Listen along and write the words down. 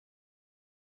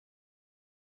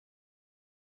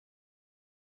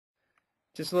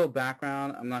Just a little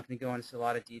background. I'm not going to go into a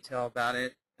lot of detail about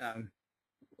it.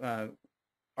 Uh,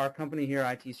 our company here,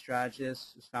 IT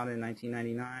Strategists, was founded in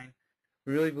 1999.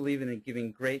 We really believe in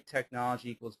giving great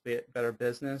technology equals better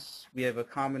business. We have a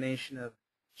combination of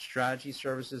strategy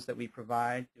services that we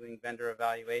provide, doing vendor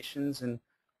evaluations. And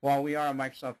while we are a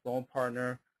Microsoft Gold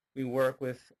partner, we work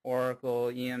with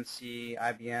Oracle, EMC,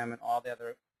 IBM, and all the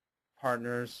other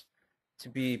partners to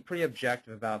be pretty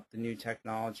objective about the new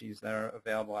technologies that are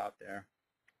available out there.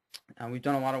 We've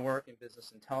done a lot of work in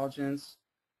business intelligence,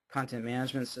 content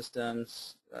management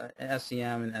systems,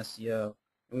 SEM, and SEO.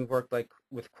 And we've worked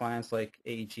with clients like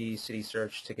AEG,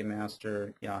 CitySearch,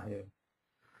 Ticketmaster, Yahoo.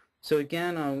 So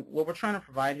again, what we're trying to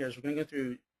provide here is we're going to go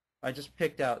through, I just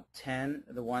picked out 10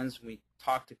 of the ones we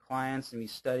talked to clients and we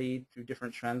studied through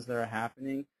different trends that are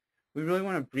happening. We really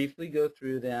want to briefly go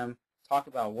through them, talk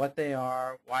about what they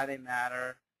are, why they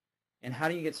matter, and how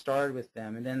do you get started with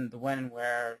them, and then the when and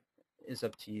where is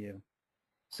up to you.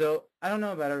 So I don't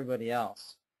know about everybody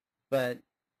else, but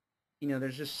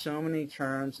there's just so many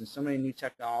terms and so many new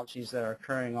technologies that are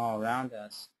occurring all around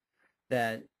us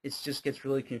that it just gets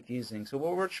really confusing. So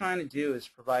what we're trying to do is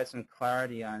provide some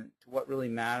clarity on to what really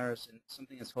matters and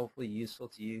something that's hopefully useful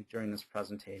to you during this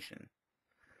presentation.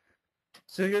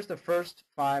 So here's the first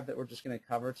 5 that we're just going to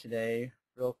cover today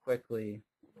real quickly.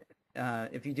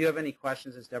 If you do have any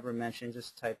questions, as Deborah mentioned,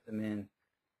 just type them in.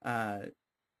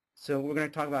 So we're going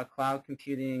to talk about cloud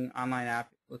computing, online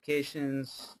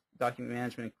applications, document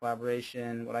management and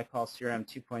collaboration, what I call CRM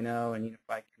 2.0, and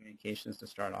unified communications to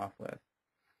start off with.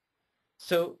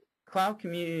 So cloud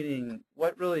computing,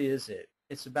 what really is it?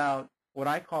 It's about what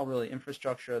I call really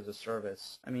infrastructure as a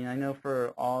service. I mean, I know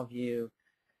for all of you,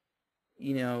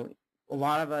 a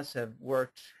lot of us have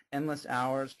worked endless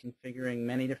hours configuring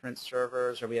many different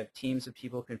servers, or we have teams of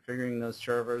people configuring those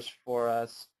servers for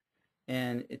us.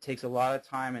 And it takes a lot of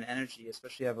time and energy,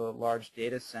 especially if you have a large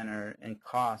data center, and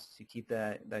cost to keep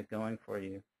that going for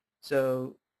you.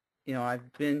 So,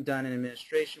 I've been done in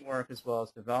administration work as well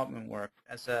as development work.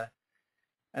 As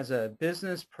a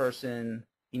business person,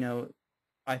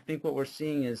 I think what we're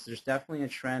seeing is there's definitely a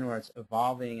trend where it's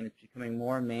evolving and it's becoming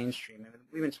more mainstream. I mean,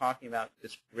 we've been talking about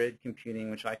this grid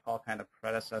computing, which I call kind of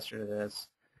predecessor to this,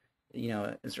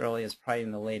 as early as probably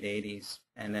in the late 80s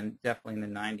and then definitely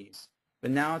in the 90s. But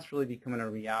now it's really becoming a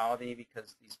reality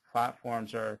because these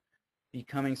platforms are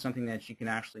becoming something that you can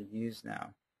actually use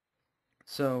now.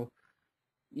 So,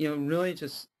 really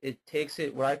just it takes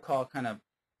it, what I call kind of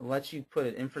lets you put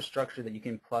an infrastructure that you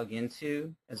can plug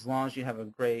into. As long as you have a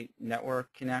great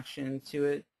network connection to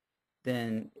it,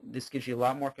 then this gives you a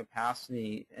lot more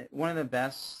capacity. One of the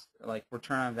best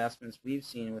return on investments we've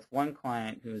seen with one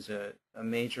client who's a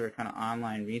major kind of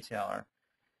online retailer,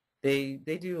 they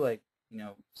do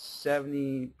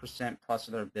 70% plus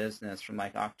of their business from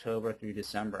October through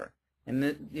December.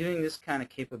 And doing this kind of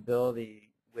capability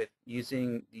with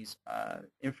using these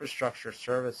infrastructure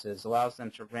services allows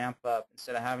them to ramp up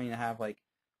instead of having to have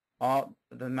all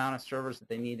the amount of servers that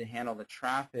they need to handle the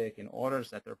traffic and orders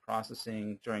that they're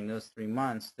processing during those 3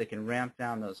 months. They can ramp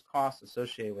down those costs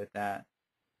associated with that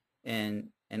and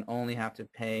only have to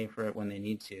pay for it when they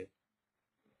need to.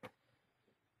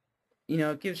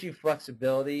 It gives you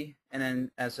flexibility, and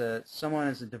then as a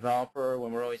developer,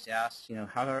 when we're always asked,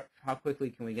 how quickly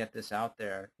can we get this out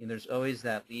there? There's always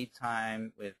that lead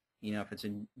time with, if it's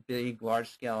a big,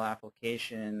 large-scale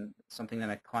application, something that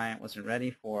a client wasn't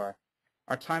ready for,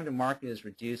 our time to market is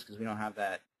reduced because we don't have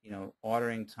that,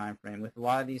 ordering time frame. With a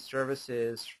lot of these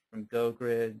services, from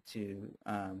GoGrid to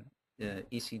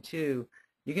EC2,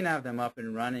 you can have them up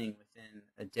and running within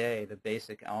a day, the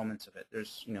basic elements of it.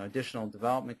 There's additional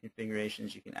development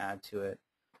configurations you can add to it,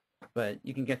 but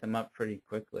you can get them up pretty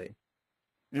quickly.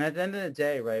 And at the end of the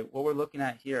day, right, what we're looking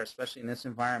at here, especially in this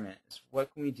environment, is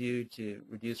what can we do to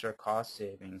reduce our cost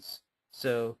savings.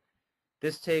 So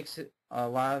this takes a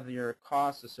lot of your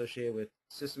costs associated with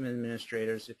system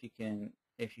administrators. If you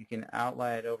can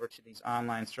outlay it over to these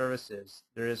online services,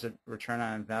 there is a return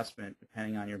on investment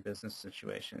depending on your business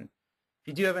situation. If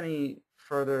you do have any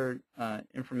further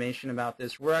information about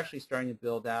this, we're actually starting to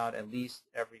build out at least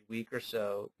every week or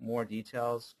so more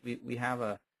details. We have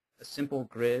a simple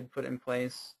grid put in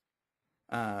place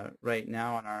right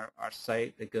now on our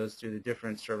site that goes through the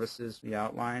different services we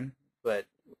outline, but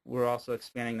we're also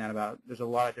expanding that there's a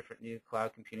lot of different new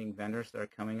cloud computing vendors that are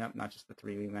coming up, not just the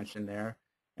 3 we mentioned there,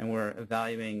 and we're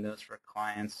evaluating those for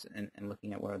clients and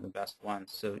looking at what are the best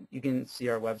ones. So you can see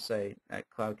our website at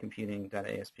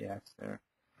cloudcomputing.aspx there.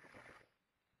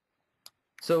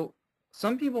 So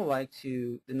some people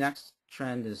the next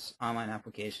trend is online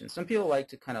applications. Some people like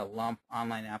to kind of lump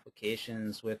online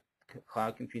applications with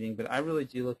cloud computing, but I really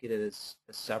do look at it as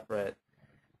separate.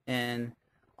 And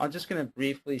I'm just going to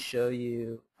briefly show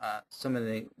you some of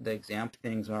the example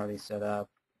things already set up.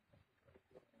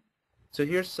 So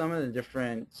here's some of the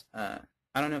different, I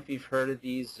don't know if you've heard of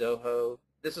these, Zoho.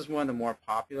 This is one of the more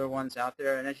popular ones out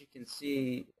there, and as you can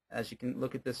see, as you can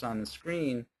look at this on the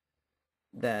screen,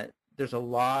 that there's a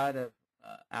lot of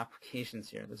applications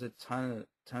here. There's a ton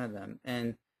of them,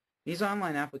 and these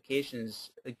online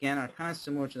applications, again, are kind of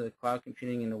similar to the cloud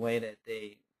computing in the way that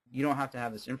you don't have to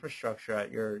have this infrastructure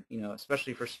at your,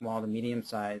 especially for small to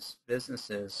medium-sized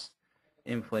businesses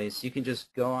in place. You can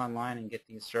just go online and get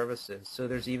these services. So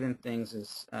there's even things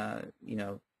as,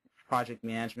 project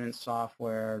management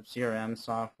software, CRM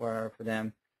software for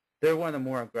them. They're one of the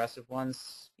more aggressive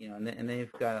ones, and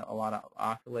they've got a lot of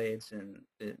accolades in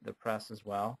the press as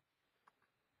well.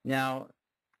 Now,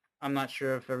 I'm not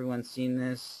sure if everyone's seen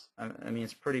this. I mean,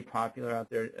 it's pretty popular out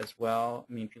there as well.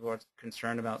 I mean, people are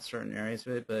concerned about certain areas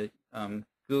of it, but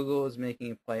Google is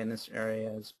making a play in this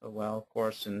area as well, of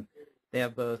course, and they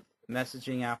have both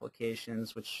messaging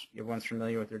applications, which everyone's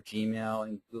familiar with, their Gmail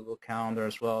and Google Calendar,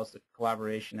 as well as the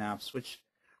collaboration apps, which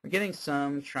are getting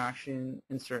some traction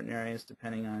in certain areas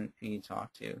depending on who you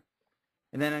talk to.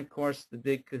 And then, of course, the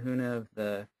big kahuna of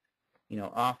the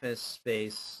office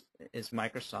space is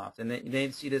Microsoft, and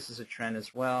they see this as a trend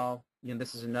as well.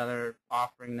 This is another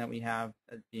offering that we have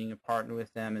being a partner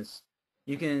with them. Is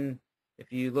you can,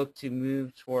 if you look to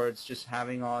move towards just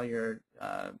having all your,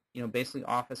 basically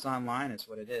Office online is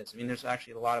what it is. I mean, there's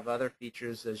actually a lot of other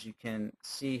features, as you can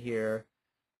see here.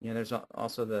 There's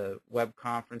also the web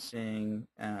conferencing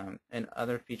and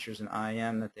other features in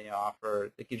IM that they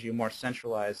offer that gives you a more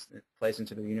centralized, it plays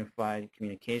into the unified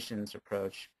communications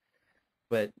approach.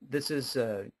 But this is,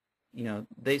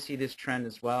 they see this trend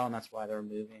as well, and that's why they're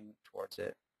moving towards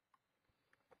it.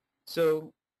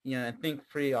 So, I think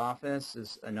Free Office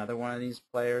is another one of these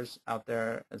players out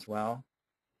there as well.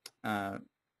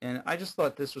 And I just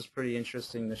thought this was pretty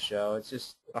interesting to show. It's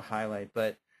just a highlight.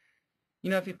 But,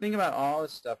 if you think about all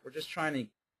this stuff, we're just trying to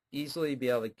easily be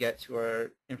able to get to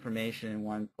our information in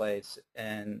one place.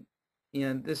 And,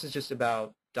 this is just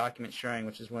about document sharing,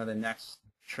 which is one of the next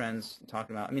trends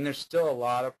talking about. I mean, there's still a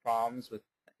lot of problems with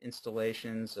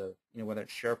installations of, whether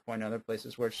it's SharePoint or other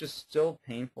places, where it's just still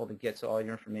painful to get to all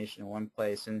your information in one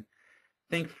place. And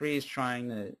Think Free is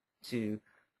trying to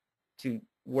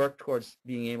work towards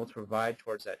being able to provide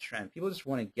towards that trend. People just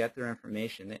want to get their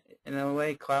information. In a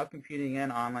way, cloud computing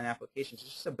and online applications is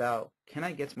just about, can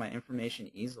I get to my information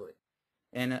easily?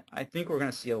 And I think we're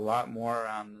going to see a lot more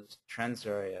around this trends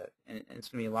area, and it's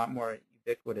going to be a lot more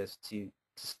ubiquitous to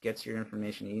just get to your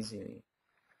information easily.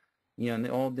 In the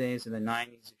old days, in the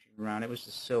 90s, if you were around, it was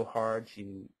just so hard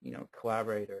to,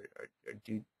 collaborate or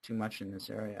do too much in this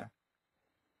area.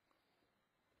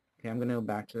 Okay, I'm going to go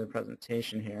back to the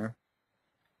presentation here.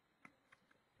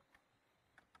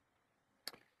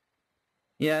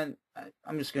 Yeah,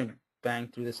 I'm just going to bang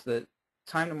through this. The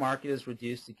time to market is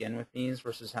reduced again with these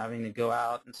versus having to go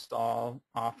out, install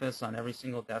Office on every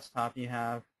single desktop you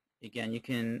have. Again, you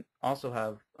can also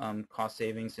have cost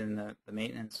savings in the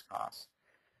maintenance costs.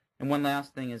 And one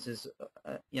last thing is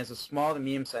as a small to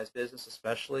medium-sized business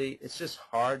especially, it's just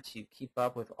hard to keep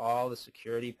up with all the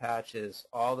security patches,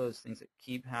 all those things that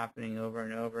keep happening over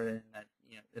and over, and that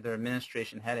their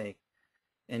administration headache.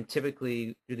 And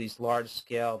typically, through these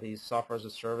large-scale, these software as a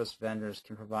service vendors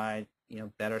can provide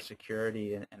better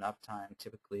security and uptime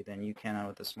typically than you can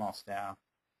with a small staff.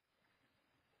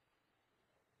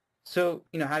 So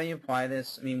how do you apply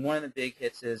this? I mean, one of the big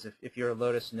hits is if you're a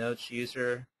Lotus Notes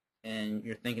user and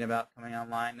you're thinking about coming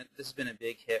online, this has been a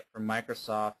big hit for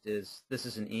Microsoft. This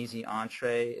is an easy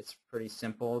entree. It's pretty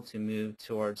simple to move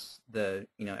towards the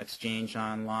Exchange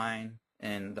Online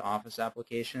and the Office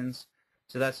applications.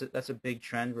 So that's a big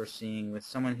trend we're seeing with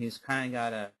someone who's kind of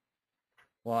got a,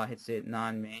 well, I hate to say it,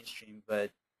 non-mainstream,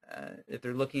 but if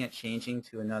they're looking at changing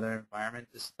to another environment,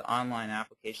 the online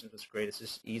applications was great. It's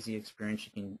just easy experience.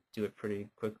 You can do it pretty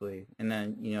quickly, and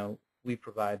then we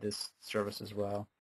provide this service as well.